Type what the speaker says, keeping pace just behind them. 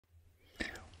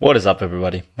What is up,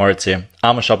 everybody? Moritz here.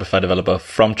 I'm a Shopify developer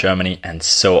from Germany, and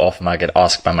so often I get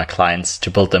asked by my clients to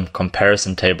build them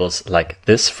comparison tables like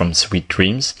this from Sweet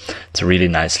Dreams. It's a really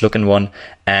nice looking one,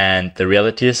 and the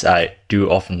reality is I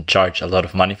do often charge a lot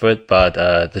of money for it, but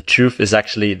the truth is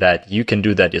actually that you can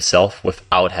do that yourself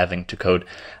without having to code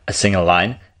a single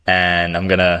line. And I'm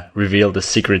gonna reveal the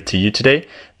secret to you today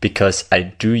because I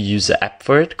do use an app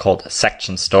for it called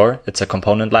Section Store. It's a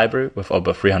component library with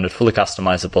over 300 fully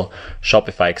customizable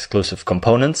Shopify exclusive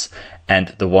components.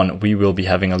 And the one we will be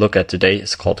having a look at today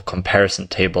is called Comparison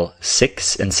Table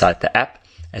 6 inside the app.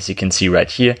 As you can see right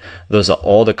here, those are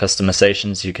all the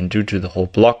customizations you can do to the whole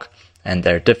block. And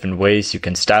there are different ways you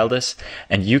can style this.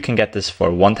 And you can get this for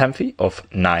a one-time fee of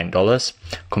 $9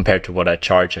 compared to what I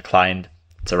charge a client.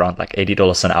 It's around like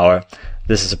 $80 an hour.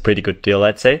 This is a pretty good deal,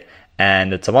 I'd say.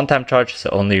 And it's a one-time charge, so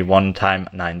only one time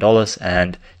 $9.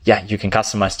 And yeah, you can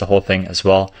customize the whole thing as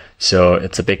well. So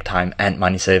it's a big time and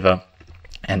money saver.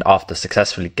 And after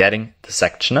successfully getting the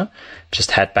sectioner, just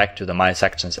head back to the My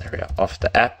Sections area of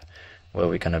the app where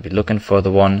we're going to be looking for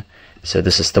the one. So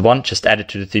this is the one, just add it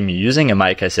to the theme you're using. In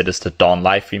my case, it is the Dawn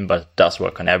Live theme, but it does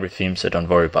work on every theme, so don't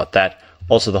worry about that.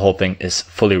 Also, the whole thing is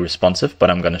fully responsive,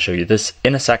 but I'm going to show you this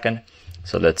in a second.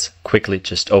 So let's quickly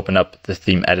just open up the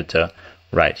theme editor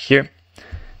right here.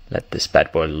 Let this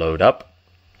bad boy load up.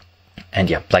 And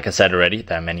yeah, like I said already,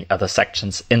 there are many other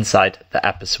sections inside the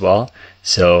app as well.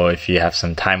 So if you have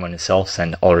some time on yourselves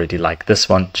and already like this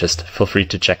one, just feel free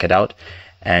to check it out.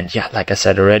 And yeah, like I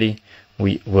said already,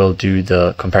 we will do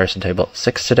the comparison table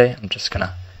 6 today. I'm just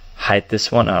gonna hide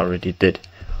this one. I already did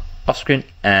off screen.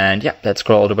 And yeah, let's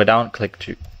scroll all the way down, click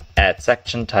to add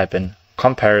section, type in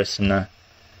comparison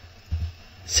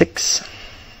 6.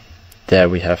 There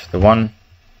we have the one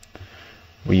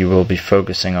we will be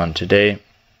focusing on today.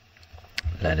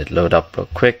 Let it load up real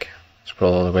quick.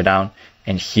 Scroll all the way down,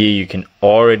 and here you can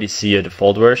already see a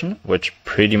default version, which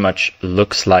pretty much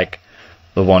looks like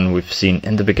the one we've seen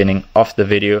in the beginning of the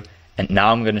video. And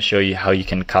now I'm going to show you how you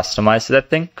can customize that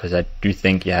thing, because I do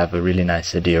think you have a really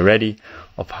nice idea already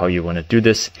of how you want to do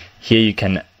this. Here you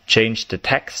can change the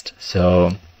text.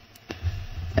 So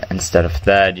instead of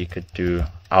that, you could do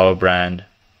our brand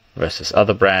versus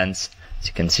other brands. As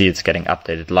you can see, it's getting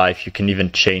updated live. You can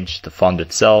even change the font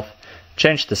itself,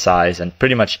 change the size, and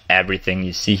pretty much everything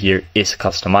you see here is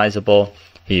customizable.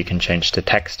 Here you can change the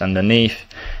text underneath.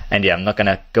 And yeah, I'm not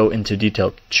gonna go into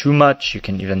detail too much. You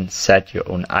can even set your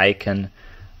own icon.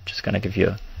 I'm just gonna give you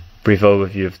a brief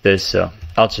overview of this. So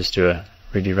I'll just do a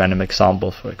really random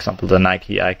example. For example, the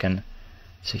Nike icon.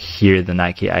 So here the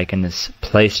Nike icon is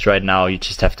placed right now. You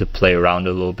just have to play around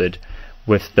a little bit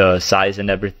with the size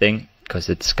and everything, because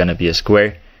it's gonna be a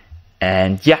square.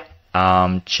 And yeah,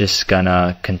 I'm just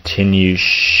gonna continue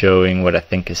showing what I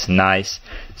think is nice.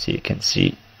 So you can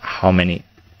see how many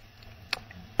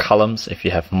columns. If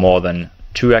you have more than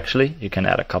 2, actually, you can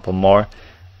add a couple more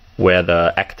where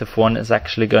the active one is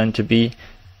actually going to be.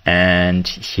 And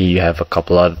here you have a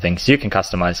couple other things you can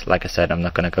customize. Like I said, I'm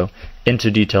not gonna go into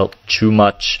detail too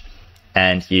much.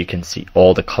 And here you can see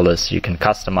all the colors you can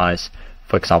customize.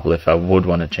 For example, if I would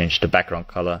want to change the background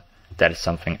color, that is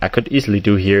something I could easily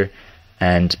do here.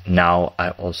 And now I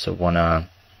also want to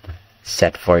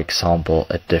set, for example,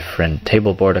 a different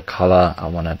table border color. I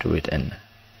want to do it in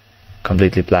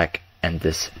completely black, and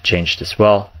this changed as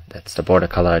well. That's the border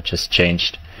color I just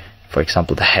changed. For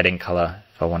example, the heading color,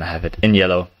 if I want to have it in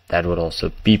yellow, that would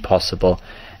also be possible.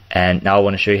 And now I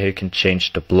want to show you how you can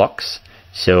change the blocks.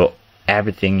 So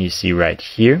everything you see right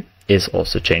here is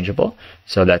also changeable.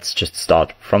 So let's just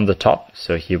start from the top.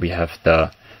 So here we have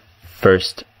the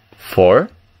first 4.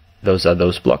 Those are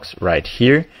those blocks right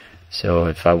here. So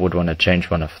if I would want to change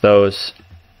one of those,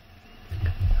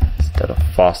 instead of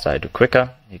faster, I do quicker,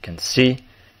 you can see.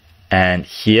 And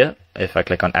here, if I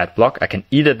click on add block, I can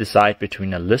either decide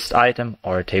between a list item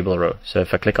or a table row. So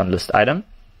if I click on list item,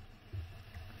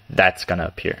 that's gonna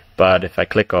appear. But if I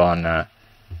click on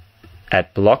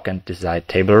add block and decide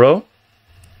table row,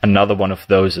 another one of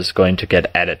those is going to get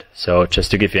added. So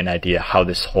just to give you an idea how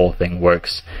this whole thing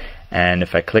works. And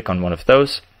if I click on one of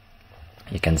those,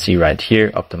 you can see right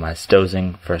here, optimized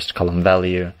dosing, first column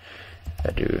value. If I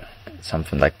do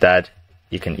something like that,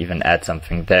 you can even add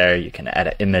something there. You can add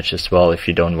an image as well if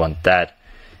you don't want that.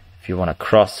 If you want to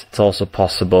cross, it's also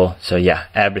possible. So yeah,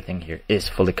 everything here is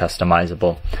fully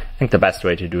customizable. I think the best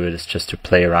way to do it is just to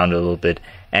play around a little bit,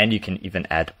 and you can even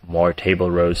add more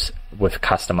table rows with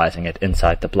customizing it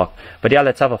inside the block. But yeah,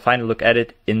 let's have a final look at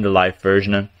it in the live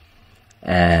version.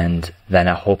 And then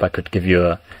I hope I could give you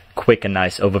a quick and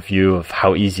nice overview of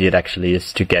how easy it actually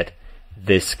is to get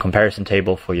this comparison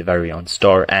table for your very own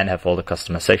store and have all the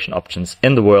customization options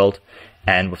in the world.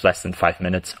 And with less than 5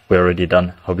 minutes, we're already done.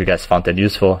 Hope you guys found that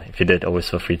useful. If you did, always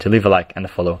feel free to leave a like and a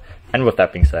follow. And with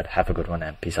that being said, have a good one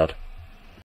and peace out.